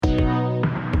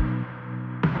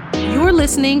You're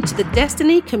listening to the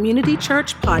Destiny Community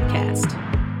Church podcast.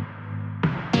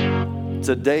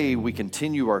 Today, we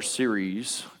continue our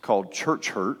series called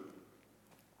Church Hurt.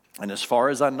 And as far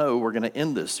as I know, we're going to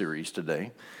end this series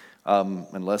today,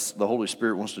 unless the Holy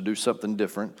Spirit wants to do something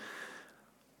different.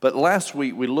 But last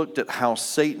week, we looked at how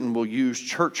Satan will use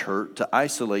church hurt to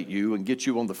isolate you and get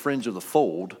you on the fringe of the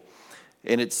fold.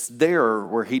 And it's there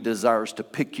where he desires to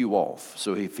pick you off.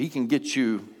 So if he can get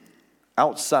you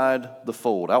outside the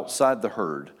fold, outside the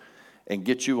herd, and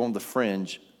get you on the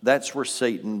fringe, that's where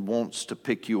Satan wants to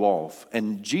pick you off.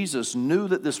 And Jesus knew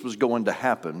that this was going to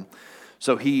happen,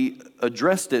 so he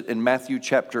addressed it in Matthew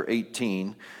chapter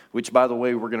 18, which, by the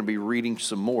way, we're going to be reading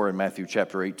some more in Matthew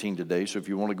chapter 18 today, so if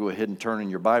you want to go ahead and turn in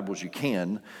your Bibles, you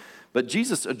can. But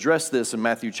Jesus addressed this in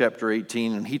Matthew chapter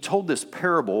 18, and he told this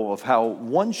parable of how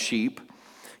one sheep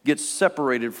gets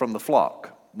separated from the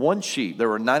flock. One sheep. There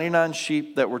were 99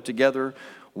 sheep that were together.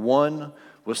 One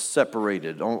was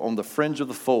separated on the fringe of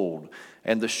the fold.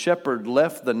 And the shepherd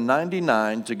left the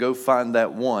 99 to go find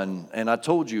that one. And I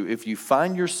told you, if you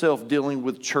find yourself dealing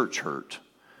with church hurt,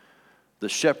 the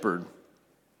shepherd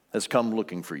has come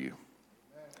looking for you.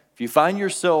 If you find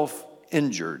yourself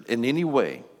injured in any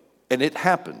way, and it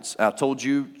happens. I told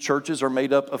you, churches are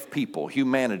made up of people,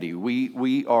 humanity.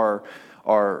 We are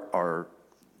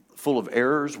full of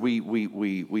errors. We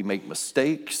make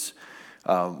mistakes.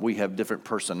 We have different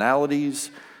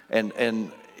personalities,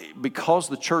 and because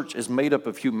the church is made up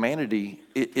of humanity,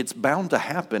 it's bound to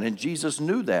happen. And Jesus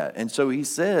knew that, and so he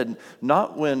said,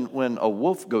 not when a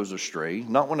wolf goes astray,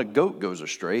 not when a goat goes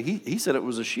astray. He said it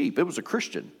was a sheep. It was a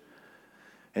Christian.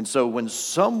 And so when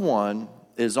someone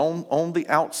is on the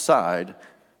outside,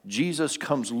 Jesus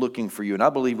comes looking for you. And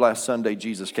I believe last Sunday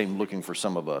Jesus came looking for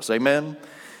some of us. Amen.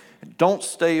 Don't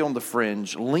stay on the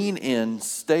fringe. Lean in.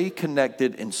 Stay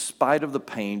connected in spite of the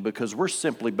pain, because we're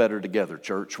simply better together,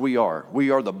 church. We are.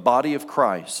 We are the body of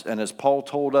Christ. And as Paul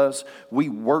told us, we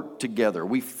work together.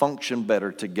 We function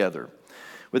better together.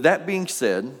 With that being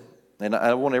said, and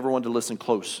I want everyone to listen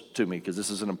close to me because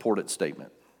this is an important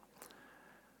statement.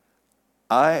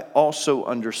 I also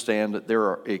understand that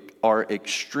there are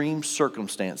extreme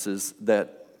circumstances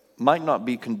that might not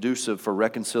be conducive for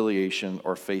reconciliation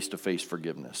or face-to-face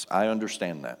forgiveness. I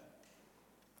understand that.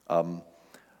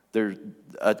 There's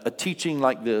a teaching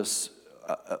like this,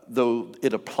 though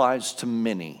it applies to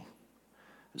many,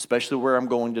 especially where I'm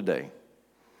going today,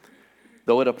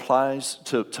 though it applies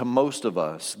to most of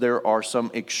us, there are some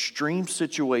extreme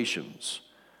situations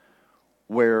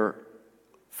where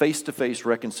face-to-face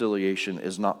reconciliation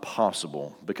is not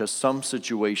possible because some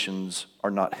situations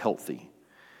are not healthy.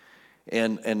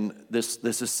 And this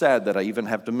is sad that I even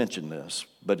have to mention this,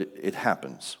 but it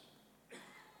happens.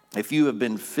 If you have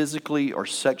been physically or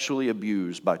sexually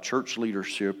abused by church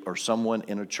leadership or someone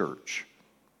in a church,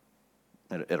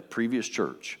 at a previous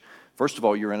church, first of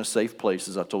all, you're in a safe place,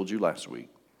 as I told you last week.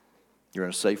 You're in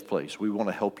a safe place. We want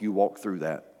to help you walk through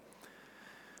that.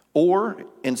 Or,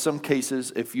 in some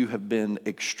cases, if you have been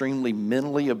extremely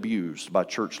mentally abused by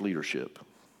church leadership,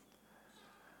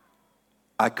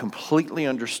 I completely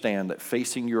understand that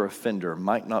facing your offender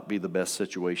might not be the best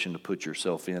situation to put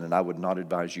yourself in, and I would not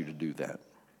advise you to do that.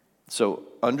 So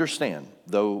understand,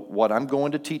 though what I'm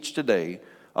going to teach today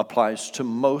applies to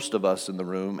most of us in the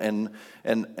room, and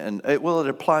it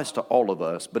applies to all of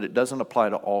us, but it doesn't apply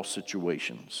to all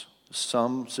situations.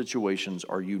 Some situations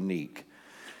are unique.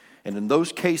 And in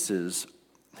those cases,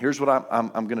 here's what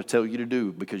I'm going to tell you to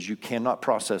do, because you cannot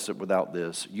process it without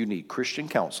this. You need Christian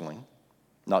counseling.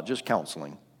 Not just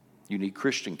counseling. You need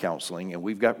Christian counseling, and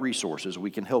we've got resources.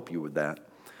 We can help you with that.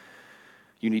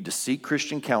 You need to seek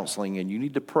Christian counseling, and you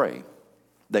need to pray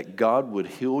that God would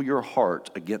heal your heart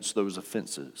against those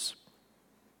offenses.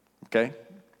 Okay?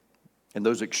 In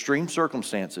those extreme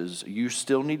circumstances, you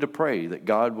still need to pray that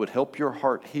God would help your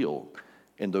heart heal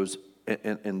in those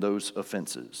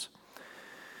offenses.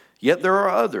 Yet there are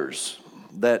others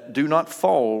that do not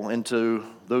fall into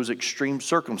those extreme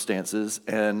circumstances,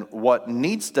 and what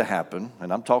needs to happen,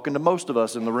 and I'm talking to most of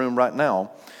us in the room right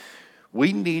now,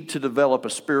 we need to develop a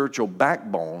spiritual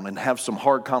backbone and have some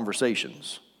hard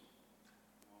conversations.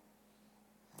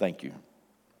 Thank you.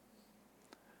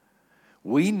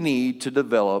 We need to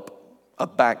develop a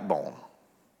backbone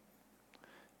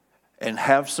and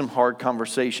have some hard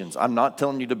conversations. I'm not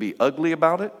telling you to be ugly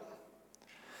about it.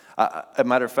 As a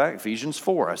matter of fact, Ephesians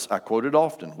 4, I quote it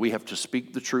often. We have to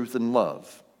speak the truth in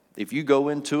love. If you go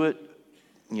into it,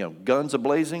 guns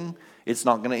a-blazing, it's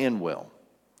not going to end well.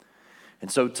 And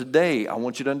so today, I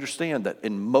want you to understand that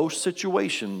in most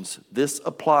situations, this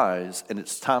applies, and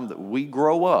it's time that we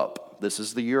grow up. This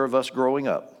is the year of us growing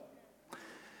up.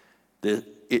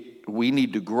 We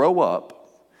need to grow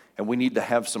up, and we need to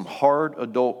have some hard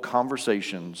adult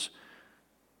conversations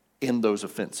in those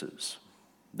offenses.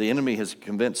 The enemy has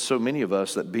convinced so many of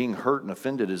us that being hurt and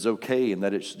offended is okay and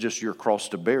that it's just your cross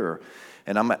to bear.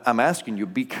 And I'm asking you,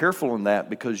 be careful in that,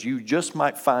 because you just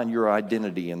might find your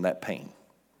identity in that pain.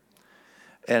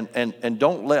 And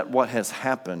don't let what has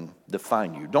happened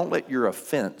define you. Don't let your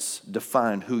offense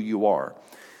define who you are.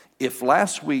 If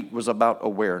last week was about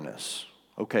awareness,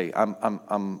 okay, I'm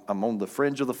on the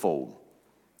fringe of the fold.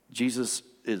 Jesus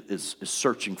is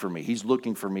searching for me. He's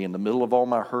looking for me in the middle of all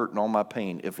my hurt and all my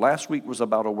pain. If last week was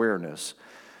about awareness,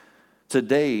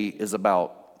 today is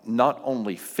about not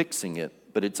only fixing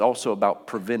it, but it's also about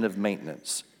preventive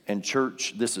maintenance. And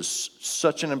church, this is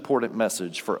such an important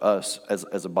message for us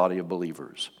as a body of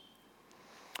believers.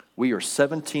 We are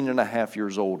 17 and a half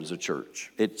years old as a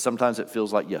church. Sometimes it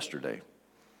feels like yesterday.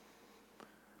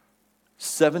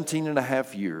 17 and a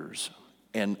half years,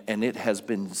 and it has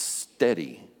been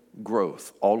steady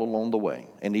growth all along the way.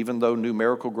 And even though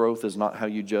numerical growth is not how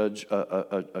you judge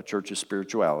a church's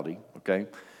spirituality, okay,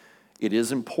 it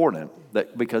is important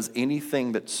that, because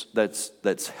anything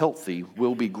that's healthy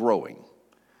will be growing,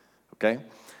 okay?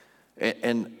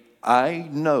 And I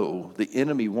know the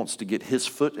enemy wants to get his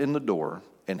foot in the door,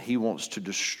 and he wants to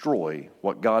destroy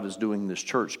what God is doing in this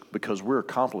church, because we're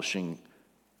accomplishing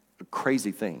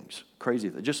crazy things.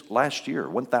 Just last year,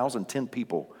 1,010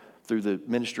 people through the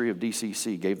ministry of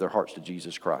DCC gave their hearts to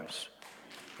Jesus Christ.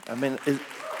 I mean,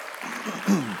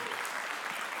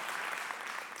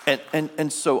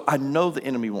 and so I know the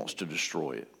enemy wants to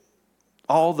destroy it.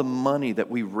 All the money that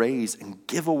we raise and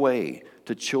give away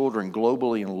to children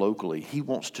globally and locally, he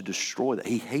wants to destroy that.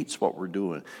 He hates what we're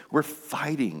doing. We're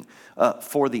fighting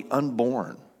for the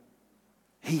unborn.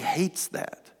 He hates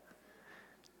that.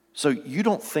 So you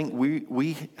don't think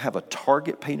we have a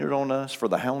target painted on us for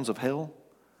the hounds of hell?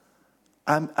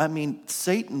 I mean,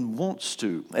 Satan wants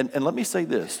to. And let me say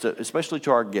this, especially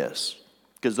to our guests,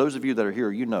 because those of you that are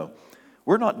here, you know,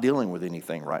 we're not dealing with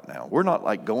anything right now. We're not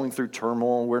like going through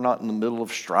turmoil. We're not in the middle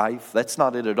of strife. That's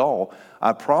not it at all.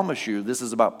 I promise you, this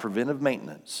is about preventive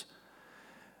maintenance.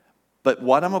 But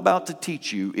what I'm about to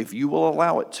teach you, if you will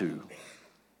allow it to,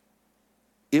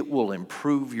 it will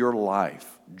improve your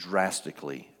life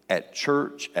drastically. At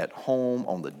church, at home,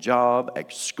 on the job,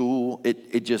 at school.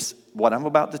 What I'm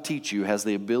about to teach you has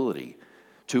the ability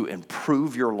to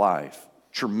improve your life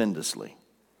tremendously.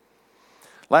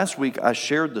 Last week, I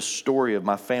shared the story of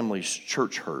my family's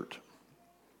church hurt.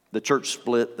 The church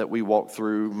split that we walked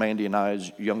through, Mandy and I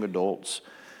as young adults.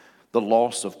 The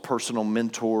loss of personal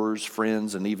mentors,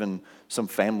 friends, and even some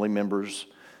family members.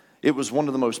 It was one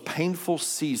of the most painful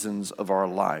seasons of our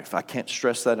life. I can't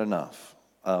stress that enough.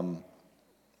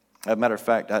 As a matter of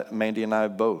fact, Mandy and I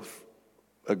both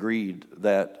agreed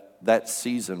that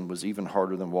season was even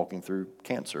harder than walking through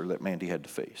cancer that Mandy had to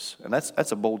face. And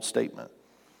that's a bold statement.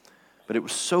 But it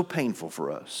was so painful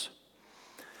for us.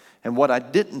 And what I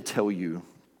didn't tell you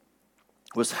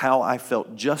was how I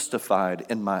felt justified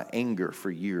in my anger for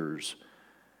years,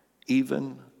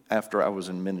 even after I was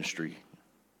in ministry.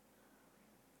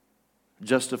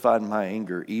 Justified in my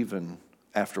anger even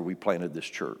after we planted this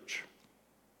church.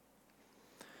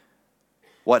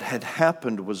 What had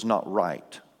happened was not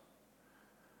right.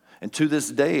 And to this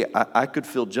day, I could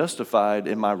feel justified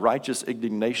in my righteous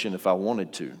indignation if I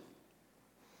wanted to.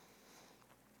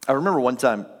 I remember one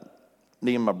time,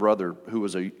 me and my brother, who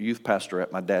was a youth pastor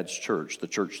at my dad's church, the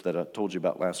church that I told you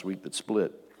about last week that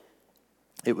split.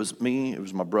 It was me, it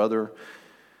was my brother,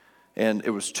 and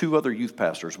it was two other youth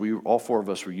pastors. All four of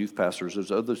us were youth pastors.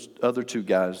 There's other two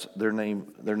guys. Their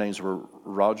names were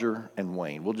Roger and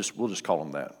Wayne. We'll just call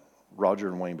them that. Roger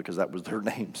and Wayne, because that was their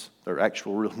names, their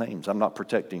actual real names. I'm not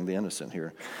protecting the innocent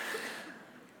here.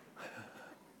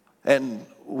 And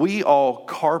we all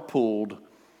carpooled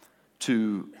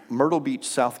to Myrtle Beach,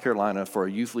 South Carolina for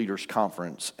a youth leaders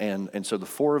conference. And so the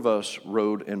four of us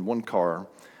rode in one car,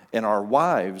 and our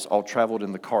wives all traveled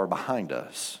in the car behind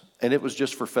us. And it was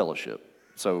just for fellowship.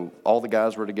 So all the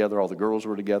guys were together, all the girls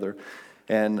were together.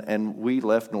 And we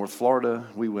left North Florida.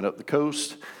 We went up the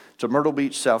coast to Myrtle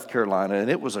Beach, South Carolina, and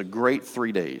it was a great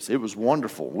 3 days. It was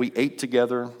wonderful. We ate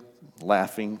together,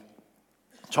 laughing,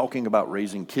 talking about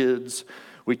raising kids.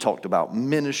 We talked about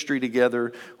ministry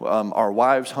together. Our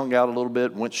wives hung out a little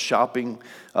bit, went shopping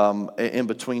in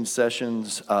between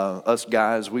sessions. Us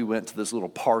guys, we went to this little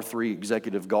par 3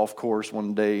 executive golf course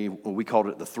one day. We called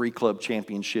it the 3-club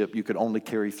championship. You could only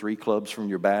carry 3 clubs from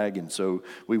your bag, and so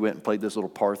we went and played this little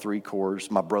par 3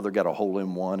 course. My brother got a hole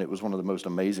in one. It was one of the most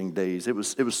amazing days. It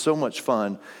was so much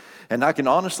fun. And I can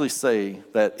honestly say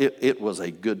that it was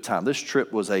a good time. This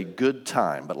trip was a good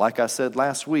time. But like I said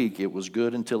last week, it was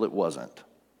good until it wasn't.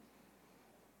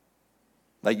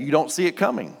 Like you don't see it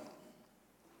coming.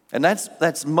 And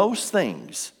that's most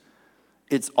things.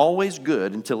 It's always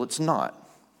good until it's not.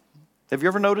 Have you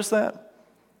ever noticed that?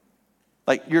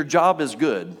 Like your job is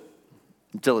good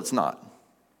until it's not.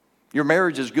 Your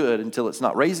marriage is good until it's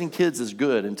not. Raising kids is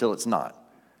good until it's not.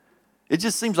 It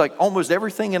just seems like almost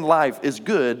everything in life is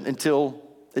good until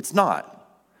it's not.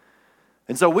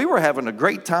 And so we were having a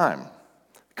great time.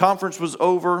 Conference was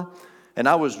over, and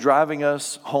I was driving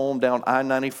us home down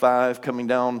I-95, coming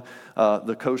down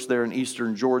the coast there in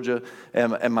eastern Georgia,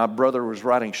 and my brother was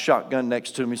riding shotgun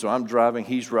next to me, so I'm driving,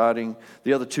 he's riding.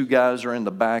 The other two guys are in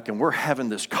the back, and we're having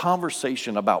this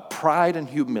conversation about pride and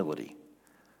humility.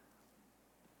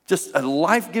 Just a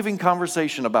life-giving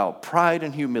conversation about pride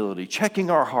and humility,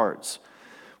 checking our hearts.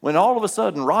 When all of a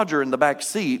sudden, Roger in the back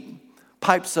seat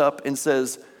pipes up and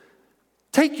says,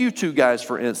 take you two guys,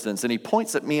 for instance, and he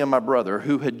points at me and my brother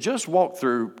who had just walked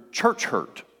through church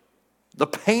hurt, the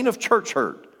pain of church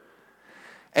hurt.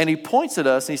 And he points at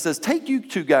us and he says, take you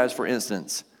two guys, for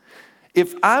instance.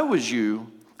 If I was you,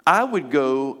 I would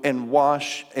go and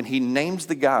wash, and he names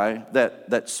the guy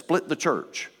that split the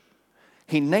church.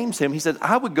 He names him. He said,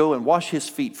 I would go and wash his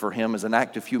feet for him as an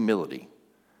act of humility.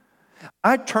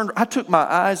 I took my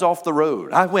eyes off the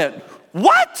road. I went,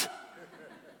 what?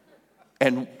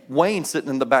 And Wayne sitting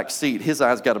in the back seat, his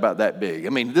eyes got about that big. I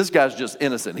mean, this guy's just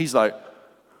innocent. He's like,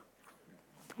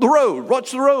 the road,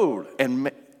 watch the road.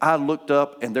 And I looked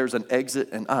up and there's an exit,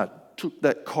 and I took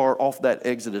that car off that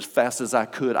exit as fast as I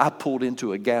could. I pulled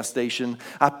into a gas station.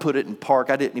 I put it in park.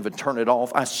 I didn't even turn it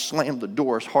off. I slammed the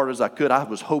door as hard as I could. I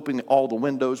was hoping all the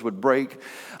windows would break.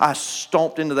 I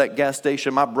stomped into that gas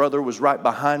station. My brother was right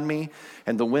behind me,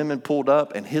 and the women pulled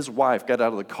up, and his wife got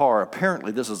out of the car.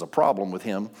 Apparently, this is a problem with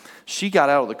him. She got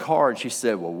out of the car, and she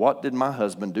said, well, what did my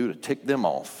husband do to tick them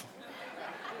off?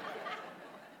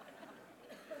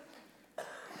 It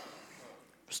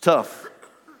was tough.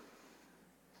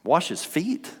 Wash his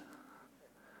feet?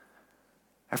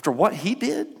 After what he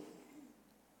did?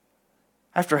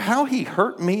 After how he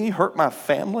hurt me, hurt my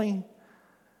family?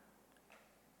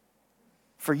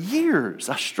 For years,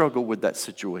 I struggled with that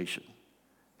situation.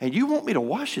 And you want me to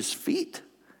wash his feet?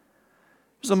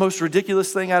 It was the most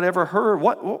ridiculous thing I'd ever heard.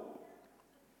 What?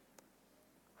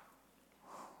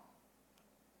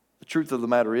 The truth of the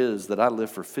matter is that I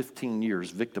lived for 15 years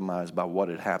victimized by what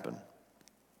had happened.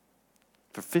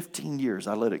 For 15 years,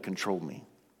 I let it control me.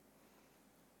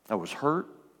 I was hurt.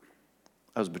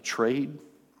 I was betrayed.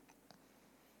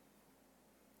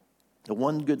 The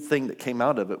one good thing that came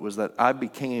out of it was that I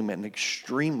became an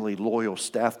extremely loyal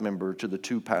staff member to the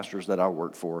two pastors that I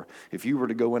worked for. If you were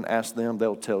to go and ask them,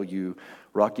 they'll tell you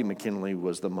Rocky McKinley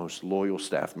was the most loyal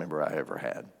staff member I ever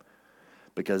had.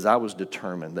 Because I was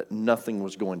determined that nothing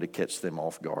was going to catch them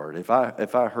off guard. If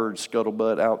I heard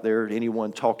scuttlebutt out there,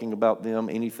 anyone talking about them,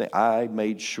 anything, I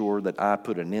made sure that I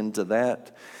put an end to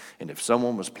that. And if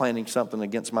someone was planning something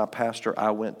against my pastor, I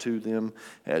went to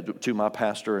my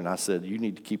pastor, and I said, you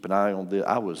need to keep an eye on this.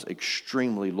 I was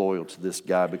extremely loyal to this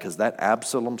guy because that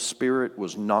Absalom spirit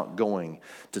was not going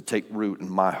to take root in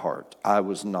my heart. I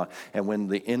was not. And when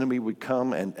the enemy would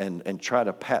come and try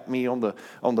to pat me on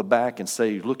the back and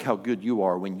say, look how good you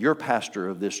are, when you're pastor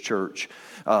of this church,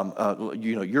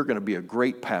 you're going to be a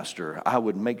great pastor, I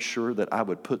would make sure that I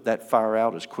would put that fire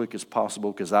out as quick as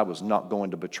possible because I was not going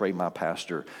to betray my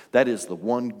pastor. That is the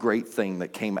one great thing that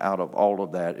came out of all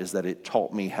of that, is that it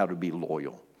taught me how to be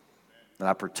loyal. And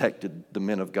I protected the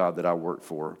men of God that I worked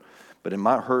for. But in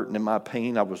my hurt and in my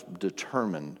pain, I was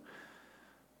determined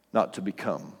not to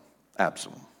become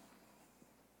Absalom.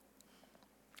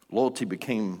 Loyalty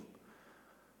became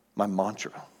my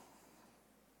mantra.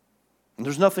 And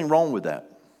there's nothing wrong with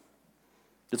that.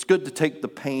 It's good to take the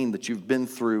pain that you've been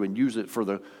through and use it for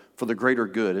the greater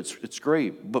good. It's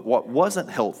great. But what wasn't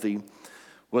healthy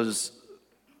was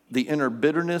the inner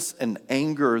bitterness and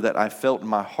anger that I felt in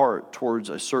my heart towards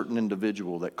a certain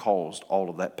individual that caused all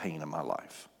of that pain in my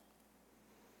life.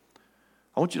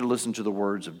 I want you to listen to the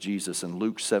words of Jesus in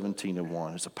Luke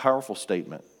 17:1. It's a powerful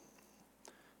statement.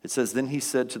 It says, then he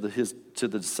said to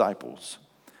the disciples,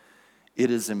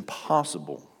 it is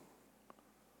impossible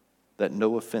that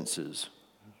no offenses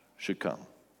should come.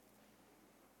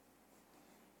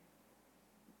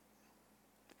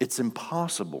 It's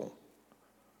impossible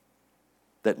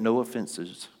that no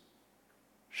offenses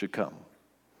should come.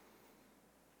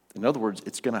 In other words,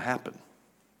 it's going to happen.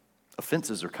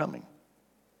 Offenses are coming.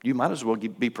 You might as well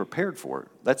be prepared for it.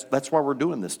 That's why we're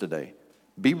doing this today.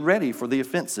 Be ready for the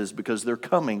offenses because they're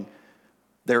coming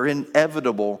They're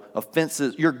inevitable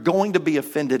offenses. You're going to be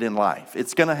offended in life.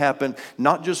 It's going to happen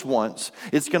not just once.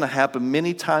 It's going to happen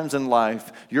many times in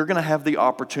life. You're going to have the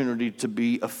opportunity to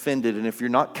be offended. And if you're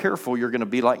not careful, you're going to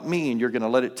be like me and you're going to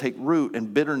let it take root,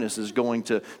 and bitterness is going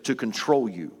to control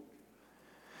you.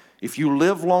 If you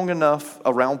live long enough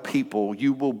around people,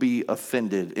 you will be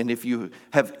offended. And if you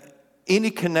have any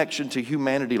connection to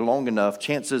humanity long enough,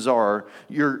 chances are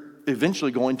you're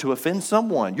eventually going to offend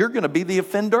someone. You're going to be the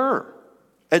offender.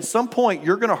 At some point,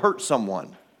 you're going to hurt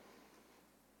someone.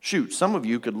 Shoot, some of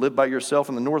you could live by yourself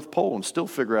in the North Pole and still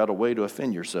figure out a way to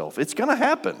offend yourself. It's going to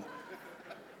happen.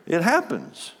 It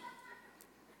happens.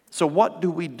 So what do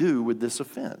we do with this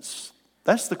offense?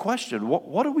 That's the question.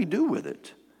 What do we do with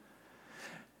it?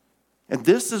 And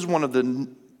this is one of the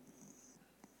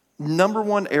number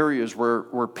one areas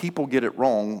where people get it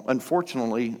wrong.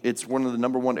 Unfortunately, it's one of the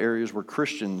number one areas where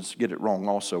Christians get it wrong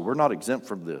also. We're not exempt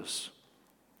from this.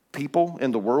 People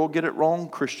in the world get it wrong.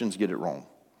 Christians get it wrong.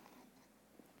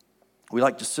 We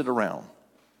like to sit around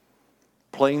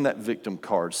playing that victim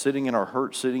card, sitting in our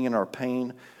hurt, sitting in our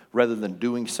pain, rather than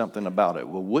doing something about it.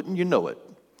 Well, wouldn't you know it?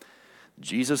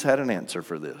 Jesus had an answer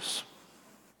for this.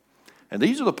 And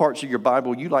these are the parts of your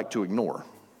Bible you like to ignore.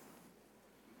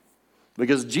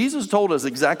 Because Jesus told us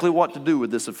exactly what to do with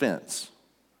this offense.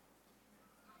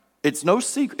 It's no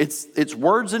secret. It's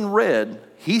words in red.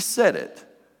 He said it.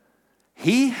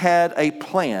 He had a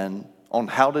plan on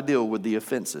how to deal with the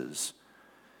offenses.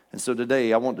 And so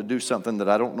today I want to do something that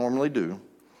I don't normally do.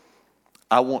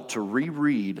 I want to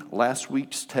reread last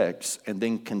week's text and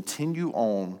then continue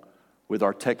on with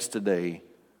our text today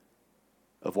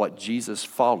of what Jesus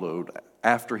followed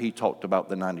after he talked about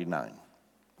the 99.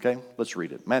 Okay, let's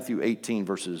read it. Matthew 18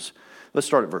 let's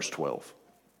start at verse 12.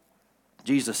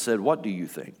 Jesus said, "What do you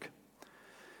think?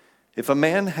 If a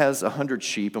man has 100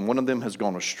 sheep and one of them has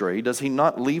gone astray, does he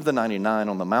not leave the 99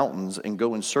 on the mountains and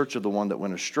go in search of the one that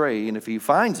went astray? And if he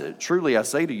finds it, truly I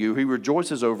say to you, he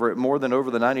rejoices over it more than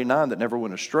over the 99 that never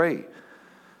went astray.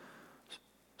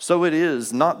 So it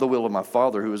is not the will of my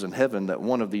Father who is in heaven that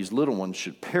one of these little ones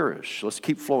should perish." Let's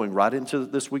keep flowing right into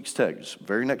this week's text.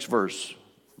 Very next verse,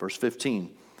 verse 15.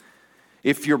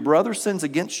 "If your brother sins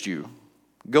against you,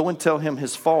 go and tell him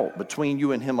his fault between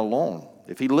you and him alone.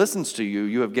 If he listens to you,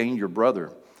 you have gained your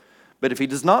brother. But if he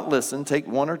does not listen, take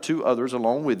one or two others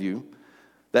along with you,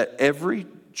 that every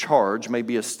charge may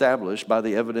be established by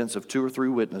the evidence of 2 or 3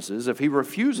 witnesses. If he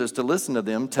refuses to listen to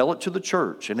them, tell it to the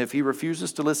church. And if he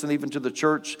refuses to listen even to the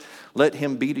church, let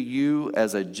him be to you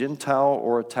as a Gentile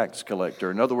or a tax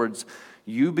collector." In other words,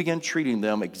 you begin treating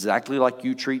them exactly like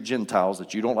you treat Gentiles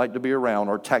that you don't like to be around,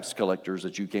 or tax collectors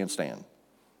that you can't stand.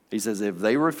 He says if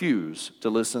they refuse to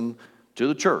listen to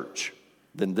the church,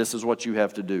 then this is what you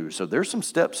have to do. So there's some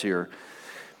steps here.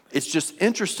 It's just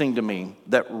interesting to me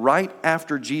that right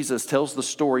after Jesus tells the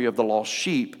story of the lost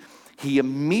sheep, he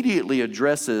immediately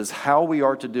addresses how we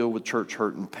are to deal with church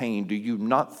hurt and pain. Do you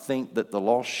not think that the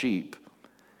lost sheep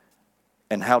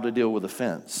and how to deal with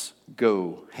offense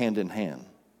go hand in hand?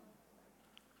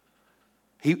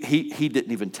 He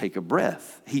didn't even take a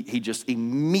breath. He just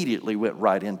immediately went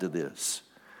right into this.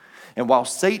 And while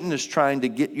Satan is trying to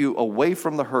get you away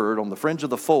from the herd on the fringe of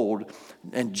the fold,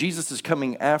 and Jesus is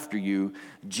coming after you,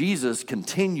 Jesus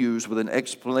continues with an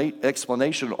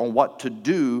explanation on what to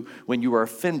do when you are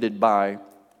offended by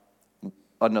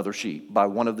another sheep, by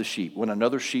one of the sheep. When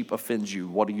another sheep offends you,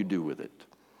 what do you do with it?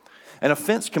 An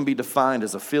offense can be defined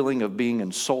as a feeling of being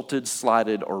insulted,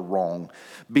 slighted, or wrong.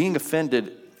 Being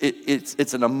offended,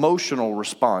 it's an emotional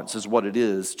response is what it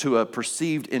is to a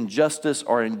perceived injustice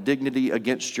or indignity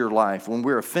against your life. When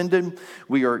we're offended,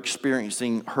 we are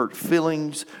experiencing hurt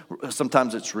feelings.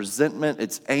 Sometimes it's resentment,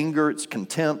 it's anger, it's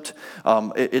contempt,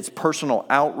 it's personal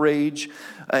outrage.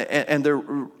 And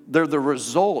they're the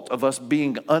result of us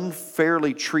being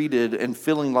unfairly treated and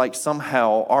feeling like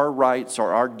somehow our rights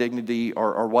or our dignity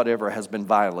or whatever has been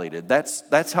violated.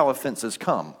 That's how offenses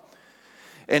come.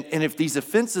 And if these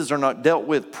offenses are not dealt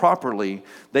with properly,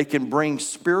 they can bring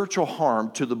spiritual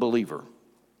harm to the believer.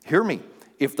 Hear me.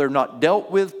 If they're not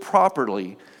dealt with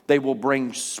properly, they will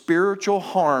bring spiritual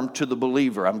harm to the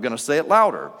believer. I'm going to say it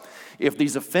louder. If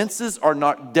these offenses are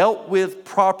not dealt with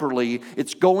properly,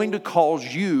 it's going to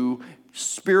cause you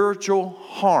spiritual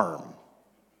harm.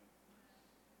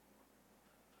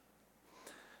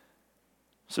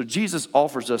 So Jesus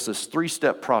offers us this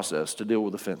 3-step process to deal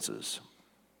with offenses.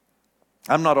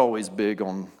 I'm not always big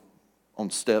on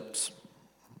steps,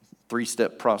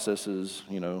 3-step processes,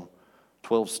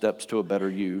 12 steps to a better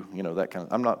you, that kind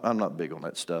of. I'm not big on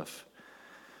that stuff.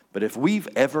 But if we've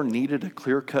ever needed a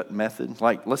clear-cut method,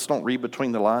 like let's don't read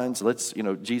between the lines. Let's,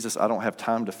 Jesus, I don't have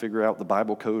time to figure out the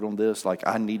Bible code on this. Like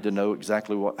I need to know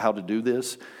exactly how to do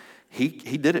this. He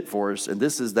did it for us, and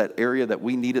this is that area that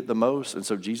we need it the most. And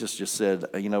so Jesus just said,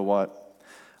 you know what?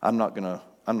 I'm not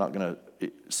gonna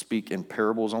speak in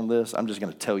parables on this. I'm just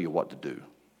gonna tell you what to do.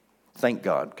 Thank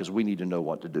God, because we need to know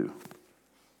what to do.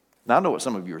 Now I know what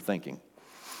some of you are thinking.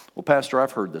 Well, Pastor,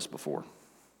 I've heard this before.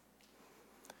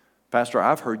 Pastor,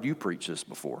 I've heard you preach this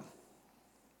before.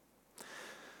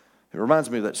 It reminds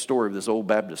me of that story of this old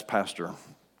Baptist pastor.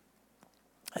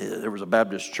 There was a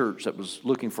Baptist church that was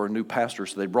looking for a new pastor,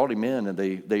 so they brought him in and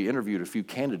they interviewed a few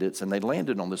candidates, and they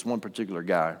landed on this one particular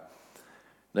guy.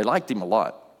 They liked him a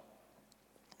lot.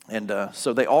 And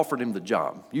so they offered him the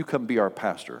job. You come be our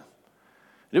pastor.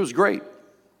 It was great.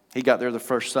 He got there the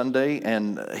first Sunday,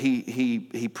 and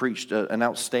he preached an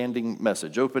outstanding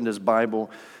message, opened his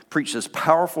Bible, preached this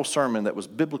powerful sermon that was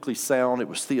biblically sound, it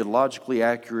was theologically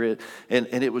accurate, and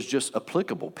it was just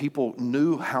applicable. People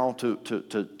knew how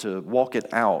to walk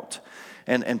it out,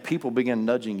 and people began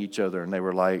nudging each other, and they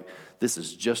were like, this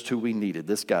is just who we needed.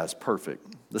 This guy's perfect.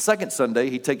 The second Sunday,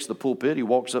 he takes the pulpit, he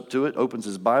walks up to it, opens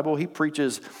his Bible, he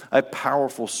preaches a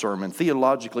powerful sermon,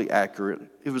 theologically accurate.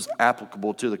 It was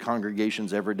applicable to the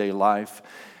congregation's everyday life.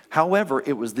 However,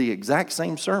 it was the exact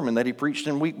same sermon that he preached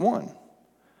in week 1.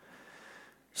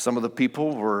 Some of the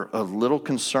people were a little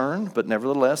concerned, but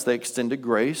nevertheless, they extended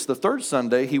grace. The third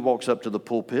Sunday, he walks up to the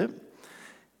pulpit.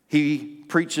 He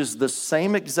preaches the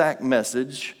same exact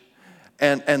message,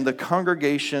 and the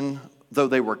congregation, though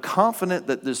they were confident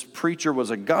that this preacher was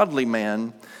a godly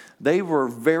man, they were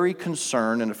very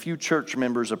concerned, and a few church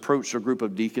members approached a group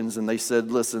of deacons, and they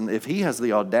said, listen, if he has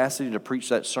the audacity to preach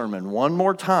that sermon one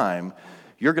more time,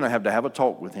 you're going to have a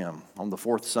talk with him. On the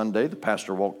fourth Sunday, the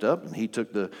pastor walked up, and he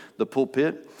took the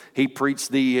pulpit. He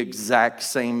preached the exact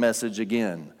same message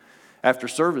again. After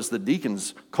service, the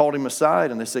deacons called him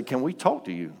aside, and they said, can we talk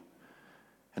to you?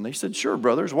 And they said, sure,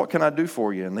 brothers, what can I do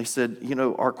for you? And they said,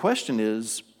 our question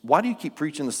is, why do you keep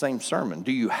preaching the same sermon?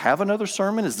 Do you have another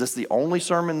sermon? Is this the only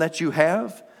sermon that you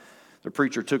have? The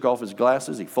preacher took off his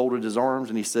glasses, he folded his arms,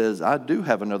 and he says, I do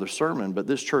have another sermon, but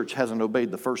this church hasn't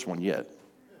obeyed the first one yet.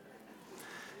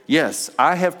 Yes,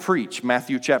 I have preached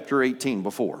Matthew chapter 18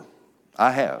 before.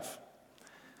 I have.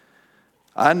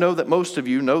 I know that most of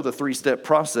you know the 3-step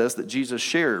process that Jesus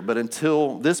shared, but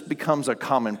until this becomes a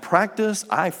common practice,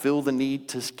 I feel the need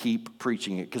to keep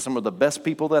preaching it, because some of the best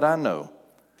people that I know,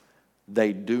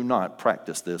 they do not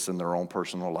practice this in their own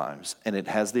personal lives, and it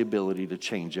has the ability to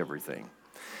change everything.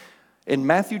 In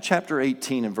Matthew chapter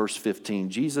 18 and verse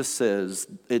 15, Jesus says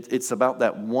it's about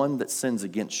that one that sins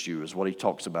against you is what he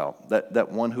talks about,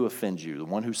 that one who offends you, the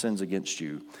one who sins against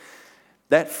you.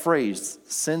 That phrase,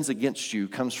 sins against you,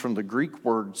 comes from the Greek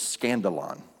word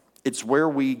scandalon. It's where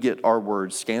we get our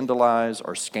word scandalize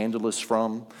or scandalous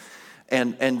from.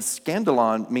 And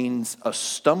scandalon means a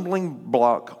stumbling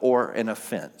block or an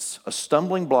offense. A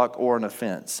stumbling block or an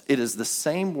offense. It is the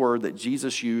same word that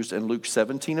Jesus used in Luke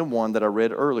 17:1 that I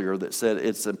read earlier that said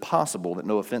it's impossible that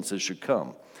no offenses should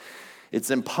come.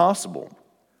 It's impossible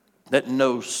that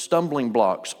no stumbling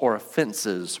blocks or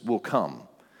offenses will come.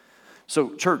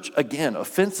 So, church, again,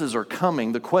 offenses are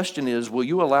coming. The question is, will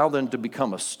you allow them to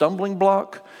become a stumbling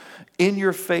block in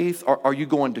your faith? Or are you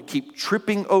going to keep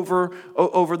tripping over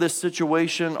this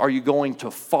situation? Are you going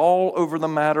to fall over the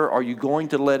matter? Are you going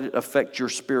to let it affect your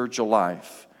spiritual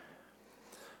life?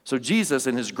 So Jesus,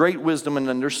 in his great wisdom and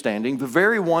understanding, the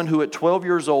very one who at 12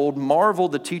 years old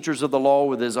marveled the teachers of the law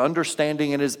with his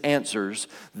understanding and his answers,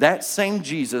 that same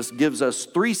Jesus gives us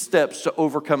 3 steps to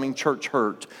overcoming church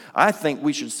hurt. I think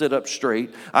we should sit up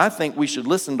straight. I think we should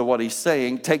listen to what he's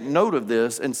saying, take note of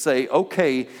this, and say,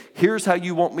 okay, here's how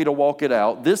you want me to walk it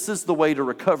out. This is the way to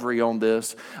recovery on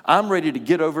this. I'm ready to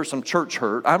get over some church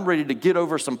hurt. I'm ready to get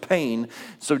over some pain.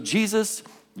 So Jesus,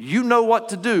 you know what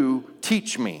to do.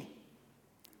 Teach me.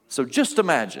 So just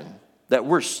imagine that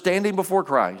we're standing before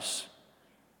Christ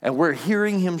and we're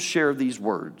hearing him share these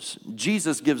words.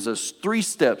 Jesus gives us 3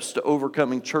 steps to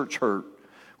overcoming church hurt,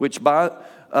 which by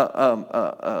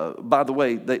the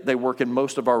way, they work in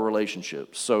most of our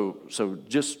relationships. So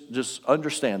just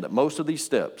understand that most of these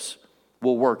steps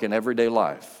will work in everyday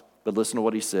life. But listen to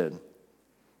what he said.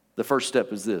 The first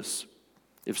step is this.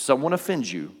 If someone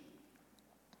offends you,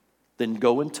 then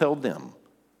go and tell them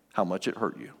how much it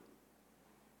hurt you.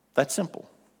 That's simple.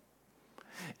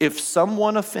 If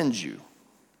someone offends you,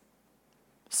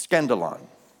 scandalon.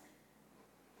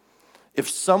 If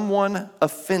someone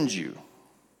offends you,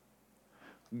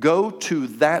 go to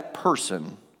that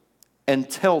person and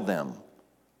tell them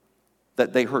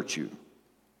that they hurt you.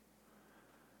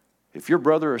 If your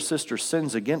brother or sister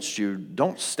sins against you,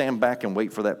 don't stand back and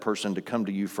wait for that person to come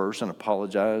to you first and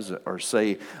apologize or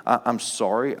say, I'm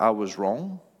sorry, I was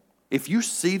wrong. If you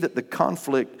see that the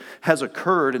conflict has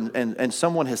occurred and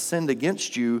someone has sinned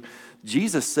against you,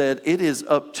 Jesus said it is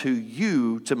up to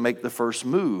you to make the first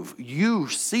move. You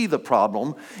see the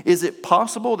problem. Is it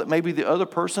possible that maybe the other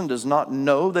person does not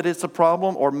know that it's a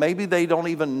problem, or maybe they don't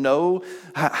even know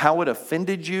how it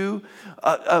offended you?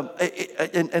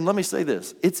 And let me say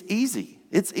this, it's easy.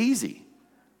 It's easy.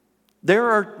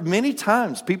 There are many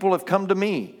times people have come to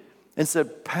me and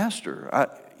said, Pastor,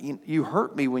 you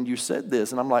hurt me when you said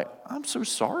this. And I'm like, I'm so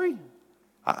sorry.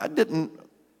 I didn't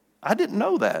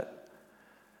know that.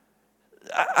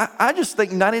 I just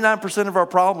think 99% of our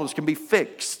problems can be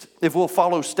fixed if we'll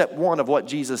follow step one of what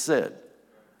Jesus said.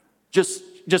 Just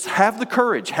have the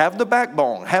courage, have the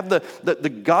backbone, have the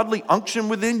godly unction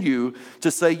within you to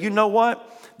say, you know what?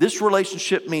 This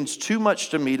relationship means too much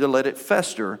to me to let it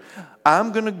fester.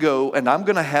 I'm going to go and I'm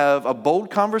going to have a bold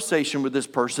conversation with this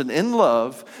person in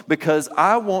love because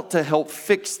I want to help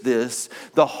fix this.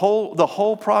 The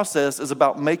whole process is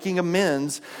about making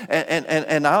amends,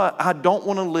 and I don't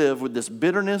want to live with this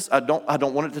bitterness. I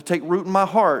don't want it to take root in my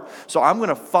heart. So I'm going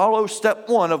to follow step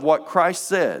one of what Christ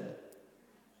said.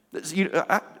 This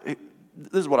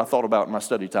is what I thought about in my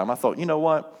study time. I thought, you know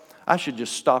what? I should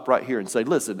just stop right here and say,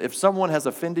 listen, if someone has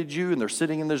offended you and they're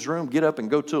sitting in this room, get up and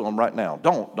go to them right now.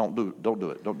 Don't do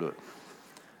it.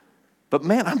 But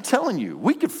man, I'm telling you,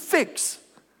 we could fix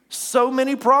so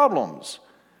many problems.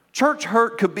 Church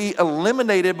hurt could be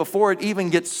eliminated before it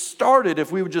even gets started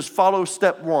if we would just follow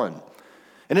step one.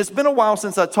 And it's been a while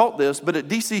since I taught this, but at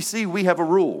DCC we have a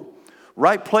rule.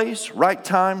 Right place, right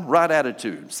time, right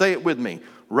attitude. Say it with me.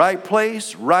 Right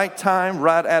place, right time,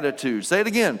 right attitude. Say it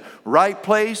again. Right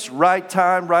place, right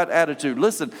time, right attitude.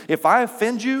 Listen, if I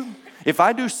offend you, if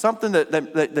I do something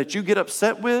that you get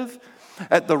upset with,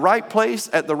 at the right place,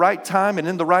 at the right time, and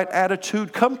in the right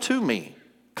attitude, come to me.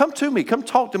 Come to me. Come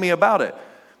talk to me about it.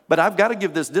 But I've got to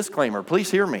give this disclaimer.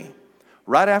 Please hear me.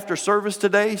 Right after service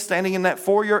today, standing in that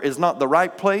foyer is not the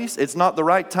right place, it's not the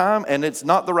right time, and it's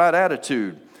not the right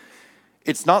attitude.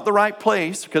 It's not the right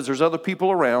place because there's other people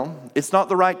around. It's not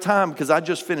the right time because I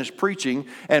just finished preaching,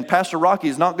 and Pastor Rocky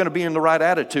is not going to be in the right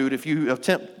attitude if you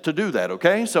attempt to do that,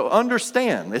 okay? So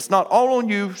understand, it's not all on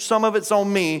you, some of it's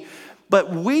on me,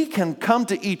 but we can come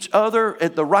to each other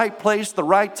at the right place, the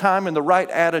right time, and the right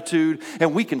attitude,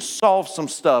 and we can solve some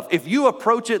stuff. If you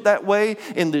approach it that way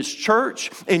in this church,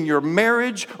 in your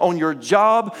marriage, on your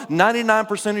job,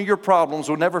 99% of your problems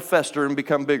will never fester and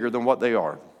become bigger than what they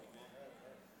are.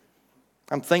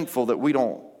 I'm thankful that we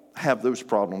don't have those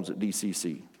problems at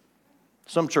DCC.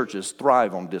 Some churches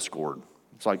thrive on discord.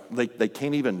 It's like they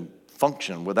can't even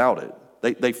function without it.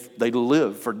 They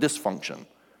live for dysfunction.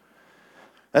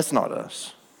 That's not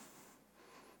us.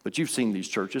 But you've seen these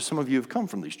churches. Some of you have come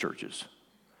from these churches.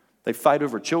 They fight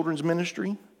over children's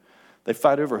ministry. They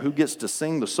fight over who gets to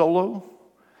sing the solo.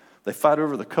 They fight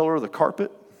over the color of the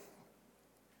carpet.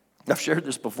 I've shared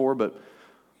this before, but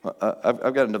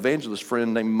I've got an evangelist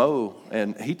friend named Mo,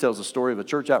 and he tells a story of a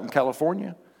church out in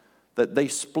California that they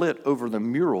split over the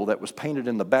mural that was painted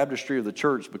in the baptistry of the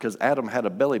church because Adam had a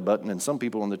belly button, and some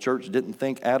people in the church didn't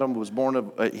think Adam was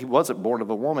he wasn't born of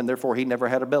a woman, therefore he never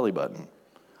had a belly button.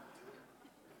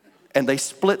 And they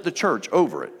split the church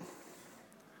over it.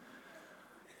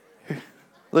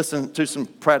 Listen to some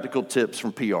practical tips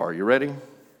from PR. You ready?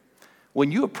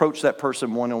 When you approach that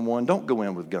person one-on-one, don't go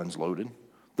in with guns loaded.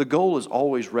 The goal is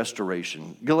always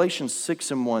restoration. Galatians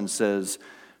 6:1 says,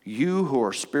 you who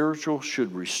are spiritual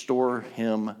should restore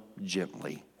him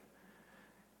gently.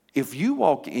 If you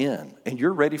walk in and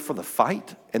you're ready for the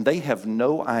fight and they have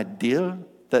no idea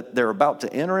that they're about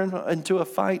to enter into a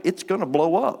fight, it's going to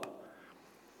blow up.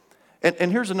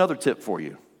 And here's another tip for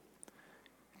you.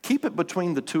 Keep it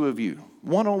between the two of you,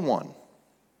 one-on-one.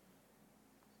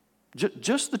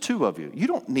 Just the two of you. You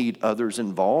don't need others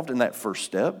involved in that first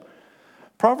step.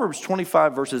 Proverbs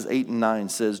 25 verses 8 and 9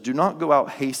 says, do not go out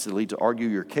hastily to argue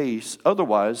your case.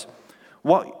 Otherwise,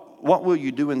 what will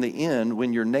you do in the end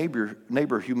when your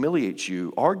neighbor humiliates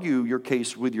you? Argue your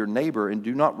case with your neighbor and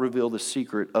do not reveal the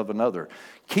secret of another.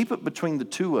 Keep it between the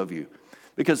two of you.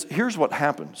 Because here's what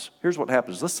happens.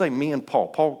 Let's say me and Paul.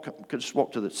 Paul, could just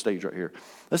walk to the stage right here.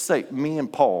 Let's say me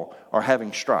and Paul are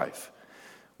having strife.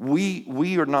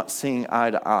 We are not seeing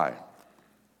eye to eye.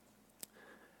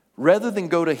 Rather than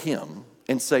go to him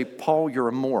and say, Paul, you're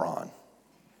a moron.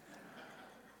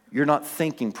 You're not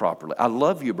thinking properly. I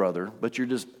love you, brother, but you're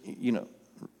just,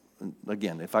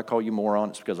 again, if I call you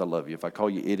moron, it's because I love you. If I call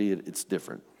you idiot, it's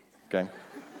different, okay?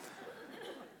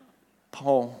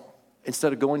 Paul,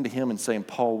 instead of going to him and saying,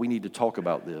 Paul, we need to talk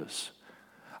about this,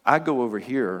 I go over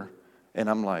here and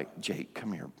I'm like, Jake,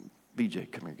 come here.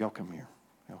 BJ, come here. Y'all come here.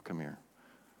 Y'all come here.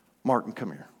 Martin,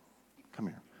 come here. Come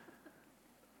here.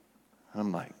 And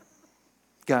I'm like,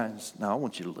 guys, now I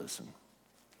want you to listen.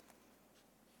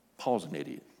 Paul's an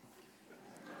idiot.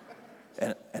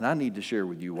 And I need to share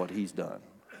with you what he's done.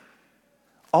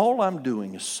 All I'm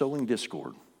doing is sowing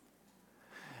discord.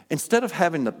 Instead of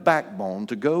having the backbone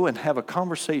to go and have a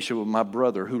conversation with my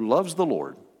brother who loves the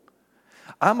Lord,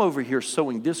 I'm over here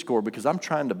sowing discord because I'm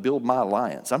trying to build my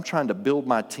alliance. I'm trying to build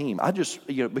my team. I just,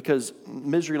 because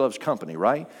misery loves company,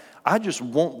 right? I just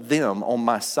want them on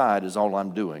my side is all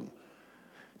I'm doing.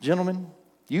 Gentlemen,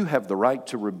 you have the right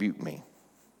to rebuke me.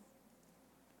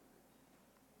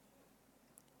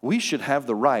 We should have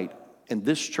the right in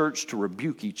this church to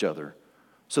rebuke each other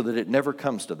so that it never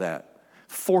comes to that,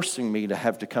 forcing me to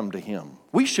have to come to him.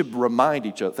 We should remind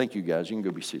each other. Thank you, guys. You can go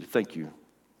be seated. Thank you,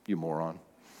 you moron.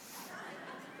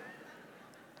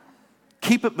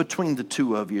 Keep it between the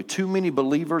two of you. Too many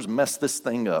believers mess this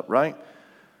thing up, right?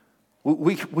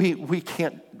 We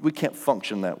can't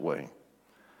function that way.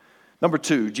 Number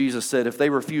 2, Jesus said, if they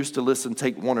refuse to listen,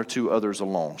 take 1 or 2 others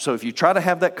along. So if you try to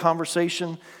have that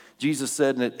conversation, Jesus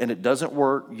said, and it doesn't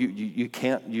work, you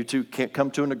two can't come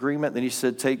to an agreement, then he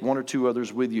said, take 1 or 2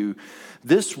 others with you.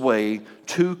 This way,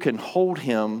 2 can hold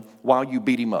him while you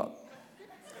beat him up.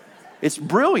 It's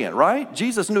brilliant, right?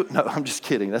 Jesus knew, no, I'm just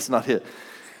kidding, that's not it.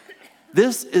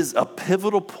 This is a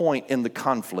pivotal point in the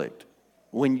conflict.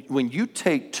 When you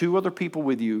take 2 other people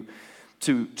with you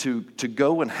to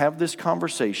go and have this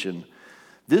conversation,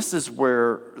 this is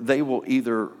where they will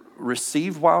either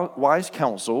receive wise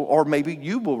counsel, or maybe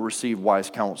you will receive wise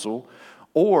counsel,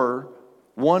 or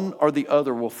one or the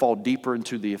other will fall deeper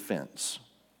into the offense.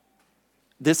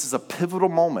 This is a pivotal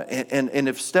moment. And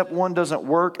if step 1 doesn't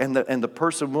work and the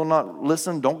person will not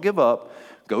listen, don't give up.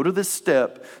 Go to this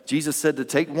step. Jesus said to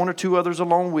take 1 or 2 others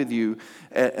along with you,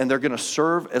 and they're going to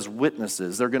serve as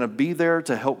witnesses. They're going to be there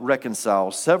to help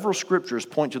reconcile. Several scriptures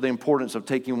point to the importance of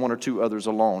taking 1 or 2 others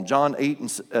along. John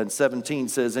 8 and 17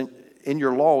 says, in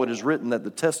your law it is written that the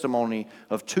testimony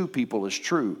of 2 people is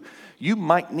true. You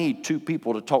might need 2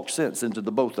 people to talk sense into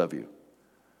the both of you.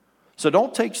 So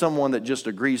don't take someone that just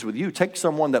agrees with you. Take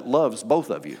someone that loves both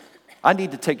of you. I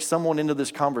need to take someone into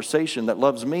this conversation that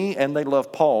loves me and they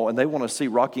love Paul and they want to see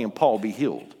Rocky and Paul be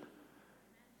healed.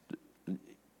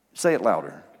 Say it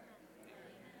louder.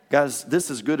 Guys,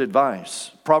 this is good advice.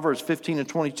 Proverbs 15 and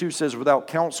 22 says, without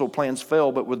counsel plans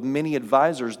fail, but with many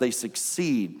advisors they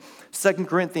succeed. 2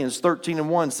 Corinthians 13 and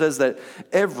 1 says that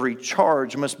every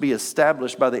charge must be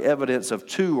established by the evidence of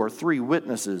 2 or 3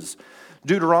 witnesses.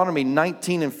 Deuteronomy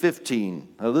 19 and 15.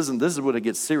 Now listen, this is when it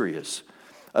gets serious.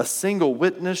 A single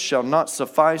witness shall not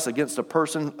suffice against a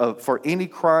person for any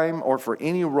crime or for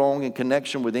any wrong in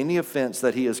connection with any offense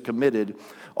that he has committed.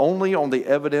 Only on the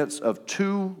evidence of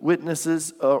 2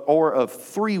 witnesses or of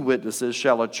 3 witnesses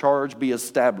shall a charge be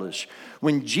established.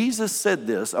 When Jesus said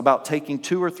this about taking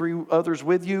 2 or 3 others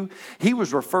with you, he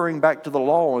was referring back to the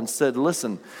law and said,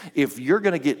 listen, if you're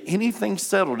going to get anything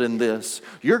settled in this,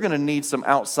 you're going to need some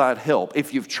outside help.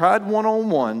 If you've tried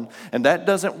one-on-one and that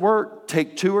doesn't work,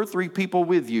 take 2 or 3 people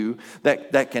with you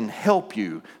that can help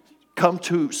you come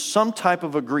to some type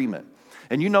of agreement.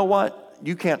 And you know what?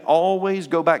 You can't always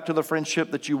go back to the friendship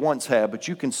that you once had, but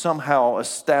you can somehow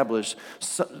establish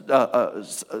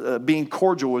being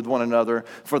cordial with one another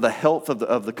for the health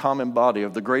of the common body,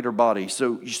 of the greater body.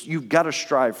 So you've got to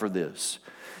strive for this.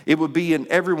 It would be in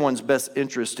everyone's best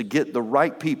interest to get the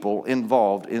right people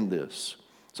involved in this.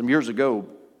 Some years ago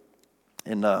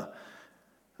in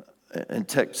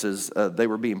Texas, they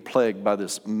were being plagued by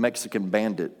this Mexican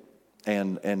bandit,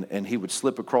 and he would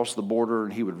slip across the border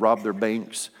and he would rob their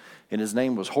banks. And his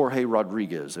name was Jorge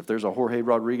Rodriguez. If there's a Jorge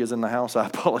Rodriguez in the house, I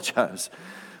apologize.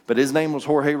 But his name was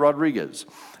Jorge Rodriguez.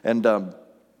 And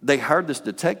they hired this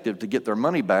detective to get their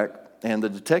money back. And the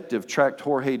detective tracked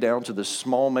Jorge down to this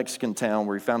small Mexican town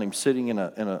where he found him sitting in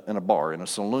a bar, in a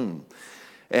saloon.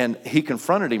 And he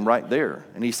confronted him right there.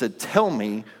 And he said, tell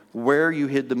me where you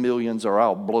hid the millions or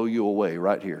I'll blow you away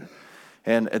right here.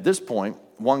 And at this point,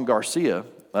 Juan Garcia,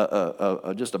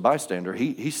 just a bystander,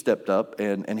 he stepped up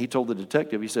and he told the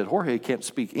detective, he said, Jorge can't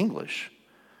speak English.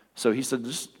 So he said,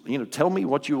 just, tell me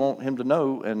what you want him to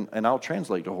know and I'll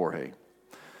translate to Jorge.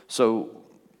 So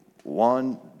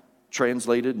Juan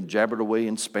translated and jabbered away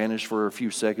in Spanish for a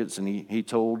few seconds, and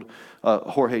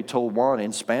Jorge told Juan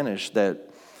in Spanish that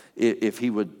if he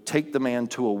would take the man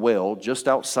to a well just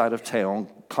outside of town,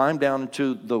 climb down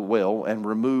into the well and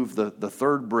remove the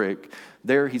 3rd brick,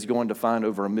 there he's going to find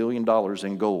over $1 million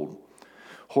in gold.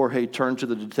 Jorge turned to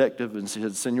the detective and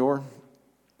said, "Senor,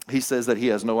 he says that he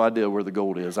has no idea where the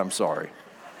gold is. I'm sorry.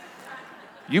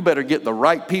 You better get the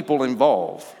right people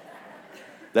involved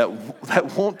that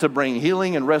want to bring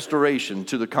healing and restoration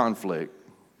to the conflict."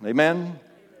 Amen?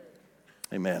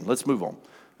 Amen. Let's move on.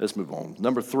 Let's move on.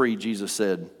 Number 3, Jesus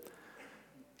said,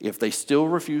 if they still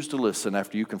refuse to listen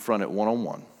after you confront it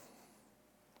one-on-one,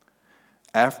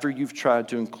 after you've tried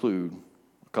to include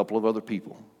a couple of other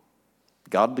people,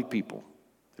 godly people,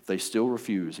 if they still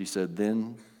refuse, he said,